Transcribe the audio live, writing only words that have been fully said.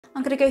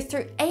I'm going to go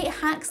through 8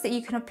 hacks that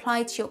you can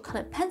apply to your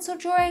coloured pencil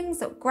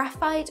drawings or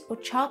graphite or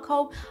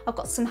charcoal. I've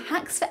got some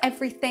hacks for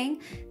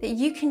everything that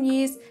you can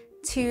use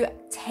to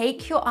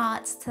take your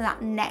art to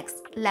that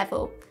next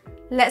level.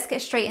 Let's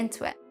get straight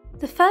into it.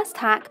 The first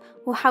hack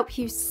will help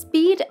you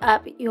speed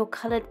up your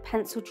coloured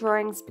pencil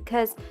drawings,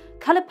 because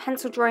coloured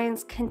pencil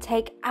drawings can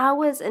take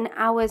hours and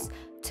hours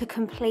to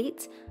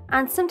complete,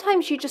 and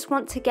sometimes you just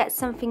want to get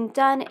something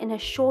done in a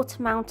short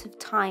amount of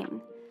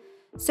time.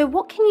 So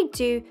what can you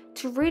do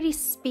to really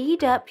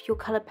speed up your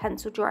coloured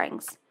pencil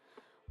drawings?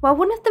 Well,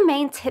 one of the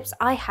main tips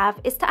I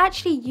have is to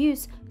actually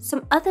use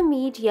some other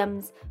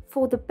mediums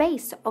for the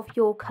base of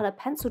your coloured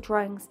pencil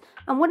drawings.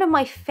 And one of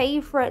my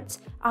favourite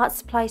art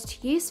supplies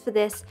to use for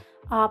this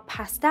are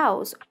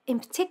pastels, in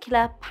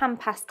particular pan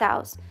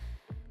pastels.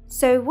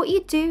 So what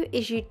you do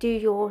is you do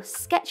your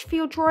sketch for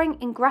your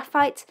drawing in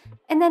graphite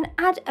and then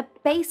add a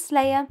base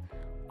layer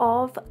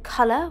of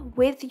colour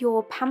with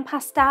your pan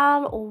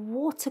pastel or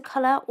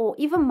watercolour or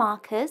even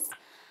markers,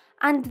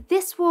 and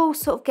this will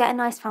sort of get a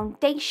nice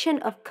foundation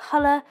of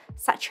colour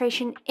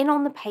saturation in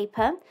on the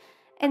paper.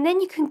 And then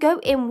you can go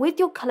in with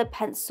your coloured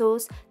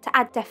pencils to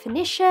add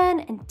definition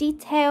and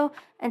detail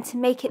and to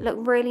make it look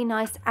really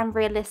nice and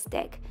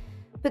realistic.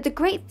 But the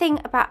great thing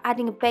about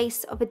adding a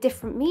base of a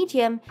different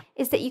medium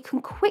is that you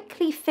can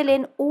quickly fill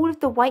in all of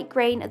the white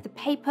grain of the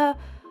paper,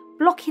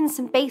 block in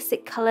some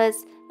basic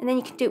colours, and then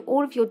you can do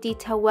all of your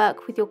detail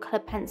work with your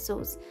coloured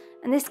pencils.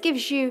 And this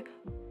gives you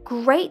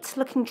great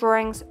looking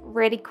drawings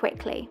really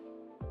quickly.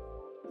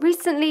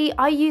 Recently,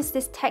 I used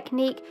this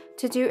technique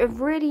to do a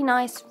really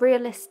nice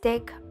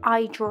realistic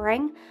eye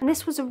drawing, and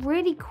this was a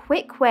really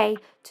quick way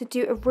to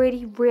do a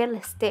really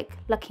realistic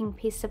looking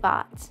piece of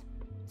art.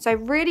 So I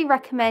really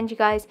recommend you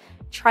guys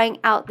trying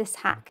out this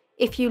hack.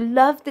 If you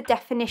love the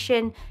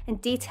definition and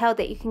detail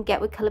that you can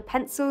get with coloured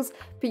pencils,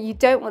 but you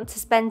don't want to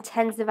spend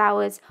tens of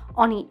hours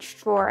on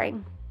each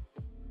drawing.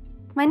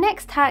 My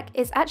next hack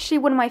is actually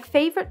one of my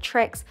favourite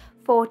tricks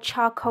for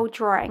charcoal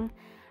drawing,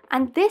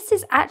 and this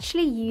is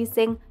actually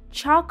using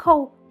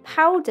charcoal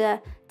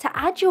powder to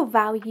add your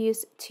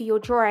values to your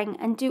drawing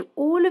and do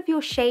all of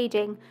your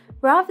shading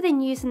rather than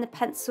using the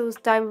pencils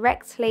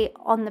directly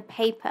on the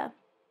paper.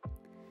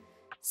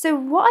 So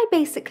what I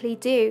basically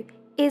do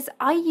is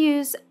I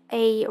use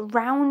a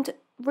round,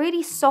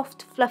 really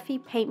soft, fluffy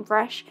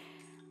paintbrush,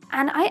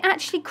 and I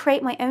actually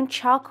create my own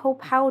charcoal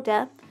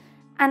powder,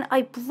 and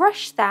I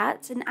brush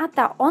that and add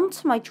that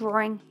onto my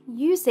drawing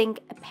using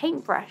a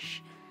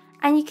paintbrush.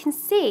 And you can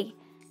see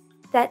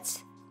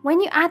that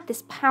when you add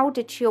this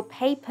powder to your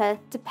paper,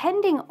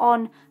 depending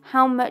on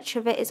how much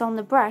of it is on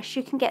the brush,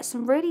 you can get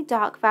some really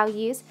dark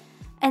values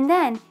and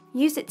then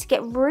use it to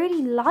get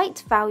really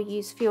light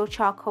values for your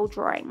charcoal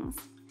drawings.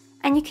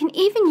 And you can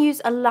even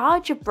use a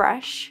larger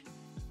brush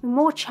with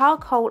more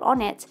charcoal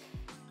on it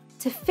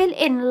to fill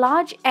in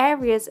large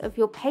areas of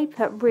your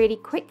paper really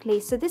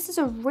quickly. So this is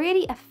a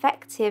really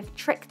effective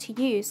trick to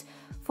use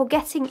for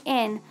getting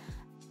in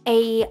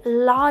a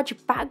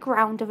large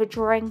background of a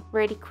drawing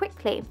really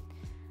quickly.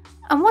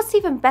 And what's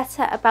even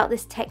better about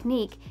this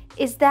technique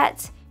is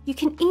that you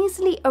can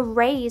easily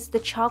erase the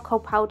charcoal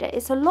powder.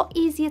 It's a lot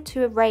easier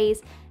to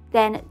erase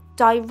than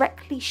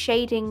directly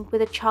shading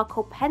with a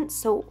charcoal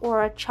pencil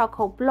or a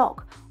charcoal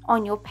block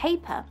on your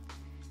paper.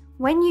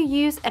 When you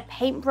use a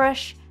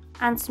paintbrush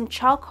and some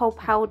charcoal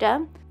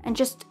powder and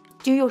just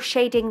do your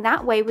shading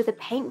that way with a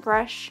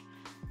paintbrush,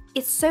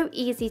 it's so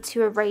easy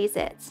to erase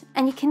it.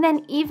 And you can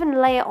then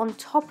even layer on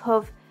top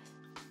of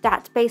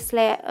that base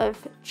layer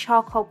of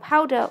charcoal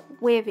powder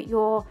with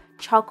your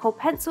charcoal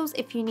pencils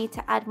if you need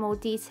to add more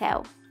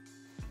detail.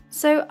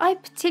 So I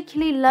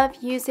particularly love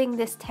using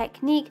this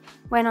technique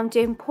when I'm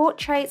doing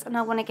portraits and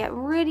I want to get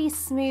really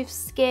smooth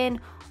skin,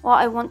 or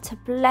I want to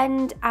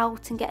blend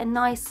out and get a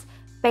nice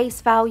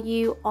base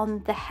value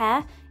on the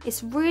hair.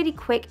 It's really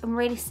quick and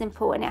really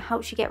simple, and it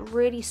helps you get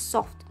really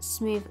soft,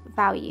 smooth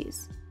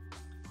values.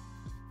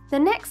 The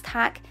next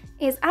hack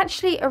is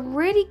actually a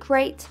really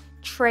great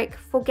trick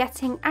for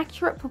getting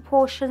accurate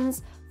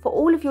proportions for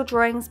all of your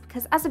drawings,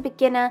 because as a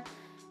beginner,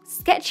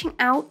 sketching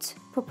out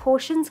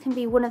proportions can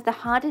be one of the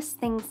hardest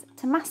things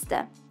to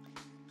master.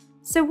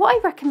 So what I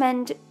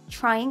recommend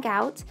trying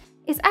out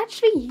is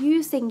actually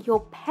using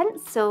your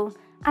pencil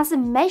as a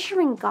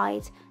measuring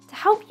guide to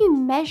help you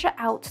measure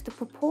out the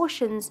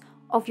proportions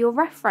of your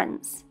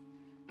reference.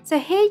 So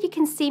here you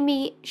can see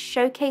me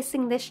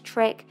showcasing this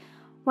trick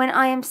when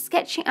I am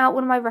sketching out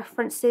one of my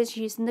references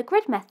using the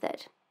grid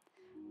method.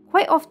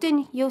 Quite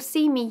often you'll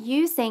see me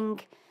using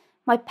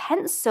my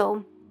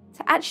pencil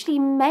to actually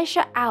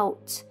measure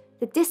out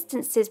the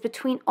distances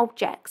between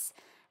objects,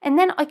 and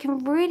then I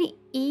can really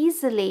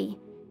easily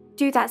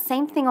do that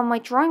same thing on my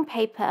drawing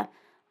paper.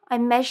 I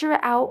measure it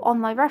out on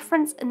my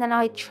reference and then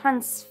I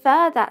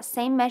transfer that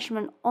same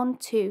measurement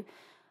onto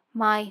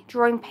my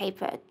drawing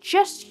paper,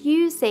 just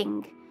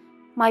using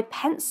my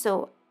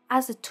pencil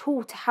as a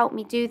tool to help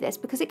me do this,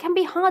 because it can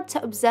be hard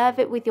to observe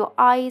it with your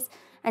eyes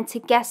and to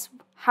guess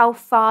how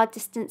far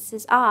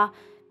distances are.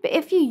 But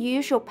if you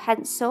use your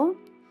pencil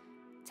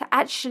to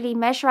actually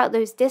measure out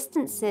those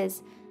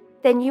distances,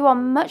 then you are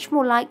much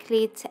more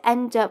likely to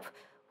end up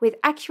with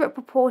accurate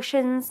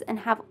proportions and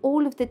have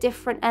all of the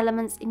different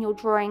elements in your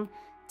drawing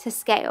to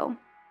scale.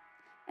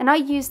 And I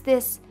use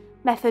this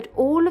method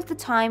all of the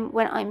time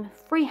when I'm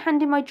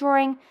freehanding my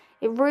drawing.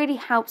 It really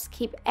helps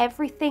keep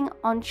everything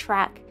on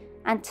track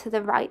and to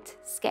the right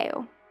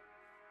scale.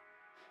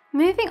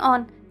 Moving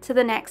on to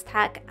the next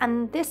hack,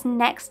 and this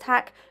next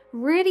hack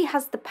really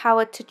has the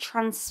power to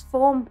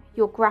transform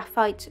your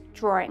graphite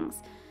drawings.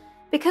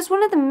 Because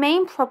one of the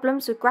main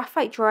problems with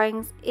graphite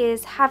drawings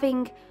is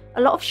having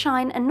a lot of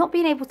shine and not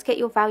being able to get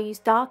your values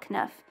dark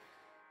enough.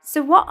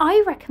 So what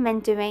I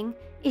recommend doing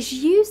is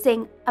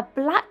using a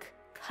black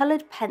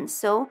coloured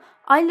pencil.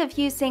 I love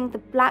using the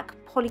black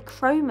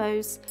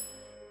Polychromos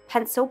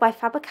pencil by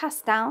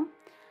Faber-Castell,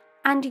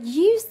 and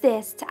use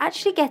this to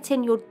actually get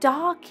in your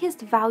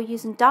darkest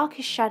values and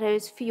darkest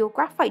shadows for your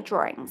graphite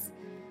drawings.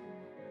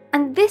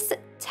 And this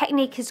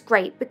technique is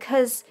great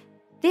because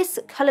this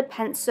coloured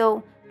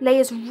pencil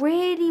layers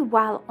really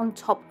well on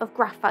top of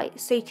graphite,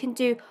 so you can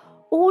do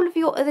all of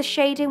your other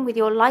shading with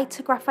your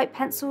lighter graphite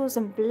pencils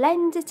and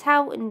blend it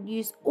out and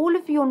use all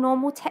of your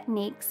normal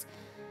techniques.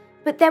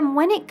 But then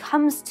when it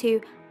comes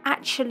to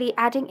actually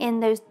adding in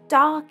those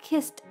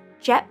darkest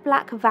jet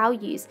black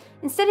values,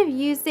 instead of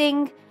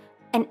using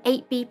an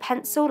 8B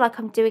pencil like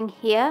I'm doing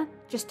here,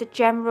 just a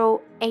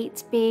general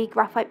 8B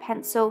graphite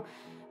pencil,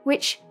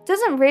 which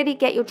doesn't really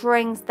get your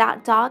drawings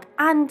that dark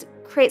and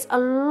creates a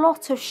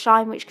lot of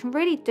shine, which can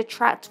really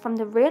detract from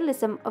the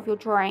realism of your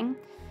drawing.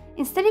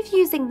 Instead of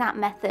using that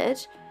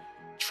method,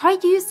 try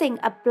using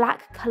a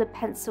black colored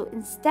pencil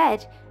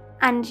instead.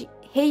 And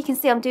here you can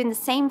see I'm doing the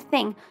same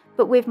thing,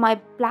 but with my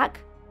black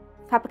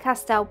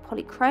Faber-Castell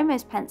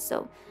Polychromos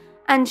pencil.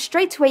 And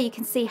straight away you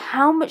can see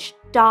how much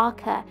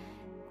darker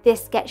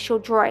this gets your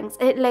drawings.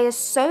 It layers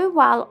so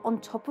well on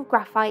top of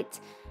graphite,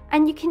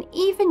 and you can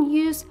even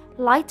use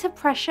lighter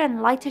pressure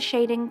and lighter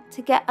shading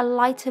to get a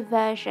lighter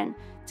version,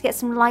 to get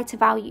some lighter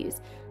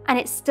values. And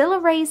it still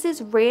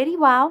erases really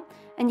well,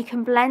 and you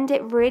can blend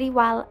it really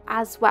well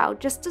as well,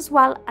 just as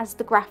well as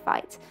the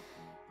graphite.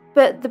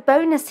 But the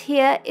bonus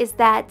here is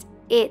that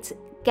it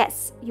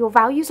gets your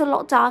values a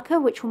lot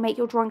darker, which will make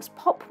your drawings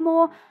pop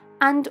more,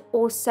 and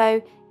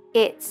also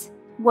it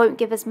won't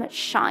give as much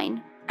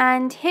shine.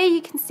 And here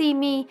you can see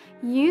me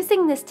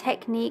using this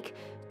technique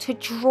to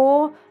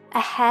draw a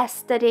hair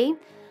study,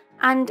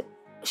 and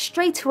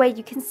straight away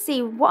you can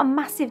see what a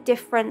massive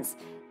difference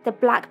the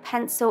black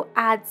pencil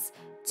adds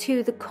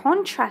to the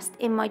contrast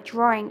in my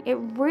drawing. It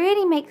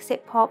really makes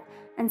it pop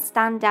and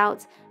stand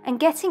out, and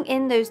getting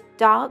in those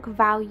dark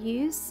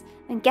values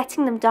and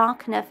getting them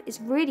dark enough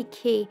is really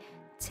key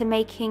to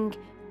making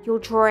your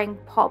drawing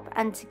pop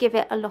and to give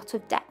it a lot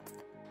of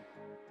depth.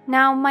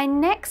 Now my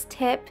next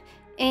tip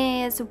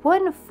is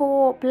one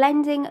for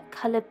blending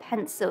colored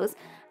pencils,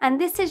 and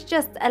this is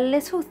just a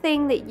little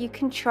thing that you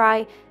can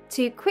try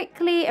to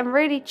quickly and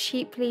really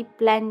cheaply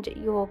blend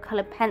your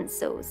colored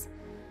pencils.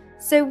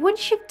 So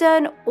once you've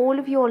done all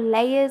of your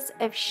layers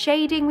of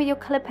shading with your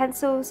colored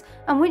pencils,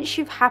 and once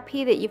you're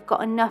happy that you've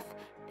got enough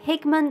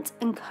pigment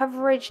and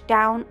coverage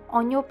down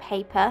on your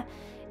paper,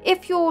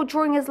 if your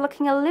drawing is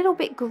looking a little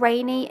bit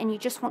grainy and you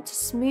just want to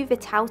smooth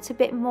it out a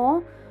bit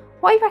more,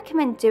 what I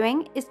recommend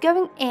doing is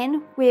going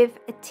in with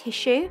a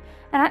tissue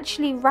and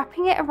actually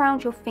wrapping it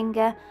around your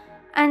finger,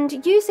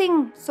 and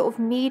using sort of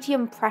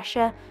medium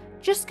pressure,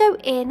 just go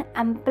in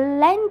and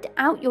blend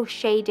out your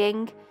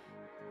shading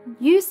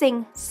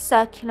using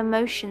circular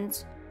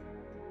motions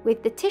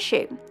with the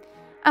tissue.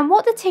 And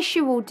what the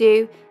tissue will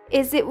do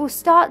is it will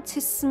start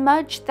to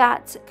smudge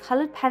that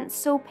colored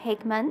pencil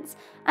pigment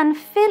and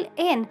fill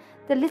in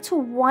the little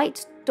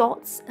white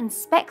dots and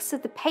specks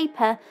of the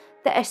paper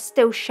that are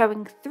still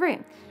showing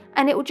through.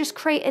 And it will just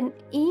create an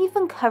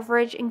even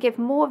coverage and give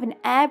more of an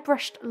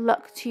airbrushed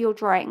look to your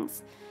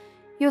drawings.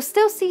 You'll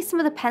still see some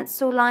of the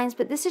pencil lines,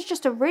 but this is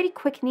just a really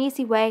quick and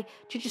easy way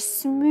to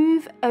just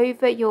smooth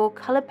over your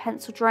colored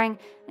pencil drawing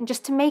and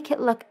just to make it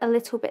look a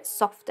little bit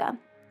softer.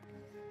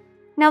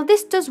 Now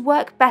this does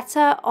work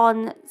better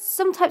on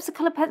some types of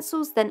colored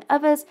pencils than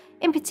others.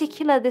 In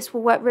particular, this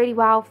will work really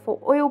well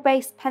for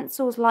oil-based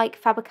pencils like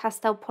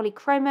Faber-Castell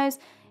Polychromos.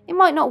 It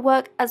might not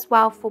work as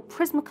well for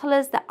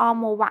Prismacolors that are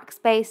more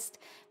wax-based,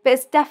 but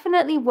it's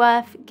definitely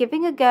worth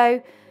giving a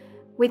go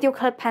with your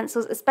colored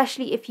pencils,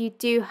 especially if you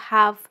do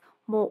have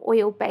more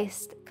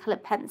oil-based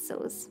colored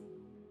pencils.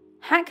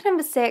 Hack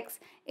number 6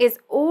 is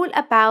all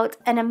about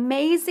an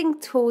amazing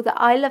tool that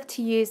I love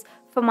to use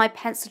for my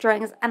pencil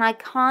drawings and I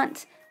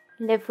can't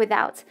live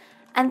without,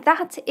 and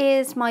that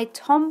is my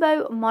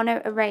Tombow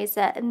mono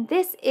eraser. And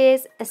this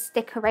is a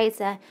stick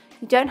eraser.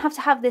 You don't have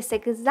to have this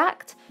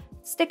exact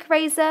stick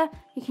eraser,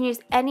 you can use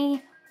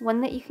any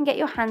one that you can get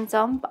your hands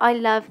on, but I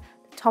love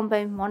the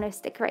Tombow mono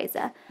stick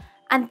eraser.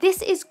 And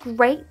this is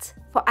great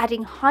for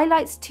adding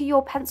highlights to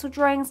your pencil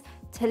drawings,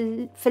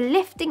 for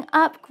lifting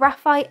up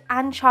graphite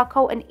and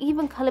charcoal and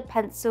even colored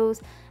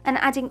pencils, and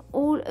adding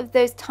all of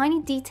those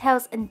tiny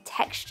details and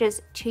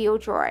textures to your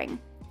drawing.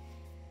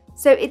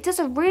 So it does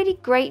a really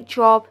great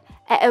job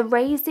at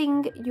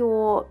erasing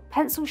your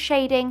pencil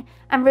shading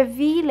and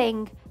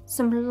revealing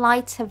some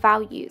lighter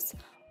values.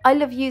 I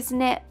love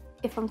using it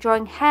if I'm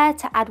drawing hair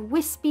to add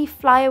wispy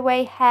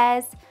flyaway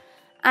hairs,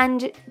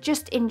 and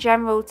just in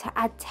general to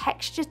add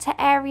texture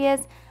to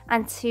areas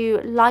and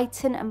to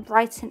lighten and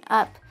brighten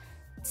up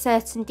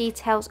certain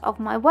details of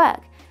my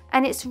work.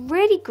 And it's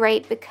really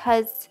great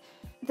because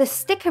the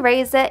stick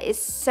eraser is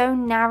so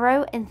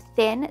narrow and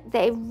thin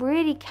that it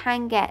really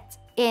can get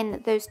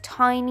in those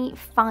tiny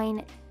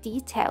fine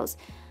details.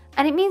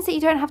 And it means that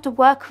you don't have to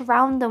work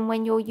around them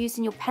when you're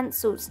using your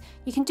pencils.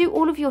 You can do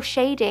all of your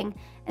shading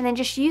and then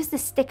just use the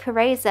stick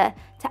eraser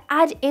to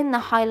add in the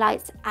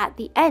highlights at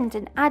the end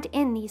and add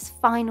in these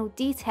final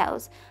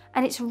details.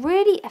 And it's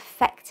really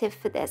effective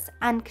for this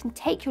and can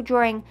take your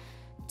drawing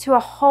to a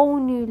whole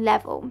new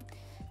level.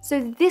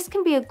 So this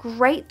can be a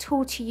great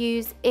tool to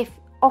use if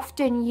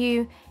often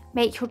you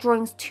make your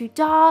drawings too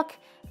dark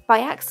by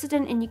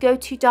accident and you go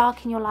too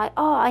dark and you're like,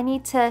 oh, I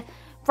need to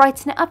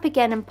brighten it up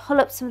again and pull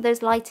up some of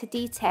those lighter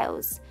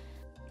details.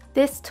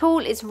 This tool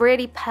is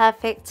really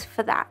perfect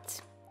for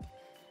that.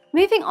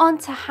 Moving on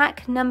to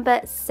hack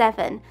number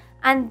 7,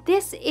 and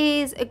this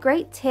is a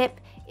great tip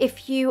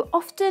if you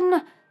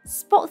often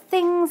spot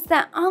things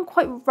that aren't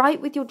quite right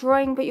with your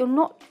drawing but you're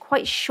not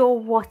quite sure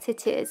what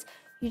it is.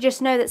 You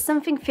just know that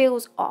something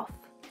feels off.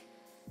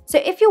 So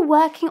if you're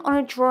working on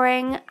a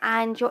drawing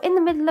and you're in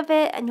the middle of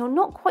it and you're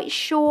not quite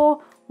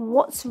sure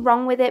what's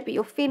wrong with it, but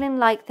you're feeling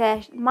like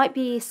there might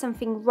be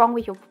something wrong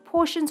with your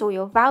proportions or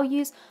your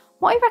values,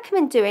 what I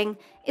recommend doing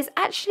is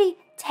actually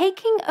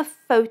taking a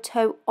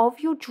photo of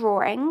your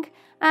drawing,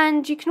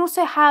 and you can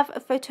also have a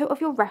photo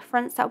of your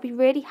reference. That would be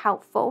really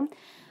helpful.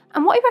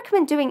 And what I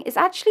recommend doing is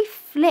actually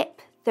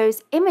flip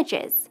those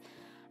images.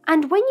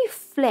 And when you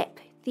flip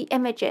the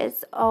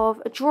images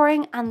of a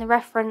drawing and the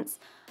reference,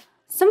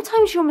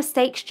 sometimes your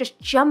mistakes just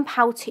jump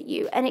out at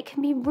you and it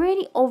can be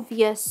really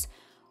obvious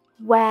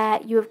where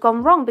you have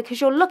gone wrong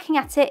because you're looking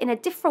at it in a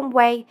different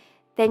way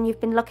than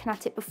you've been looking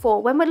at it before.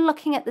 When we're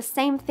looking at the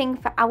same thing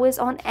for hours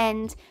on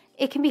end,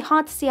 it can be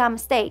hard to see our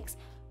mistakes.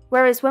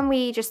 Whereas when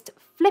we just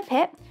flip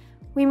it,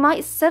 we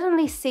might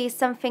suddenly see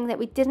something that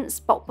we didn't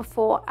spot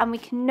before and we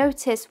can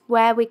notice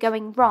where we're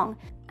going wrong.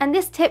 And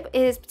this tip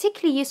is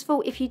particularly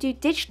useful if you do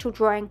digital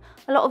drawing.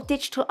 A lot of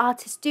digital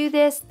artists do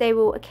this. They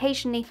will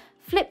occasionally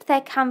flip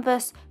their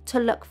canvas to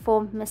look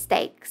for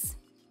mistakes.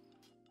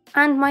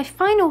 And my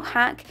final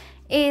hack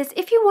is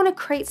if you want to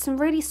create some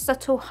really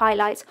subtle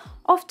highlights.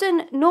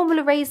 Often normal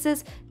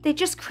erasers, they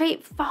just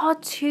create far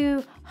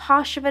too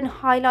harsh of a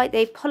highlight.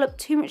 They pull up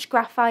too much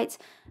graphite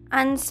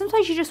and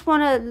sometimes you just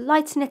want to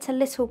lighten it a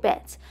little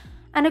bit.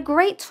 And a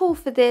great tool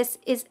for this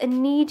is a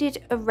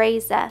kneaded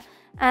eraser.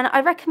 And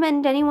I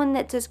recommend anyone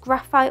that does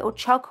graphite or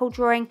charcoal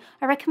drawing,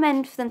 I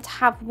recommend for them to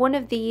have one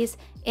of these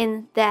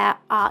in their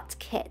art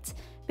kit.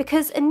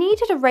 Because a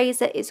kneaded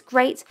eraser is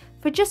great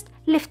for just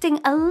lifting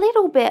a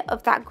little bit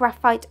of that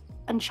graphite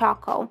and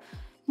charcoal,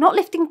 not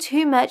lifting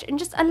too much and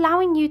just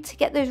allowing you to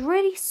get those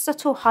really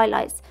subtle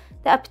highlights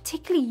that are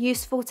particularly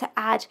useful to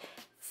add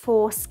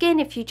for skin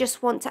if you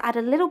just want to add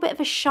a little bit of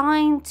a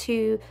shine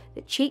to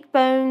the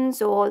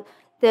cheekbones or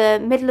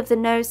the middle of the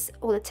nose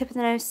or the tip of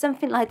the nose,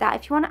 something like that.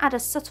 If you want to add a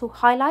subtle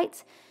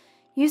highlight,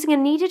 using a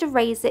kneaded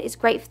eraser is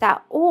great for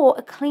that, or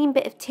a clean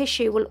bit of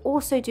tissue will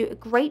also do a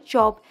great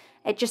job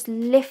at just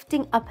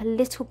lifting up a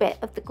little bit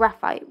of the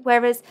graphite.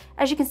 Whereas,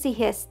 as you can see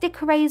here,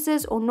 stick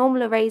erasers or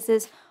normal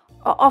erasers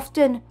are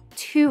often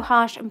too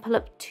harsh and pull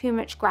up too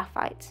much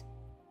graphite.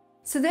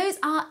 So those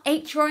are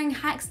 8 drawing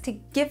hacks to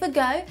give a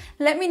go.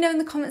 Let me know in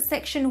the comment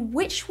section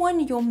which one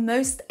you're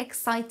most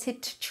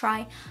excited to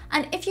try.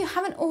 And if you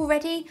haven't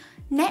already,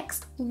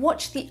 next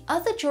watch the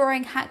other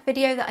drawing hack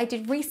video that I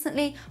did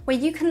recently where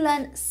you can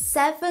learn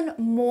 7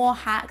 more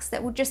hacks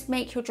that will just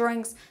make your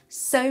drawings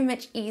so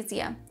much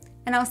easier.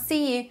 And I'll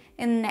see you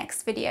in the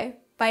next video.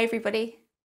 Bye everybody.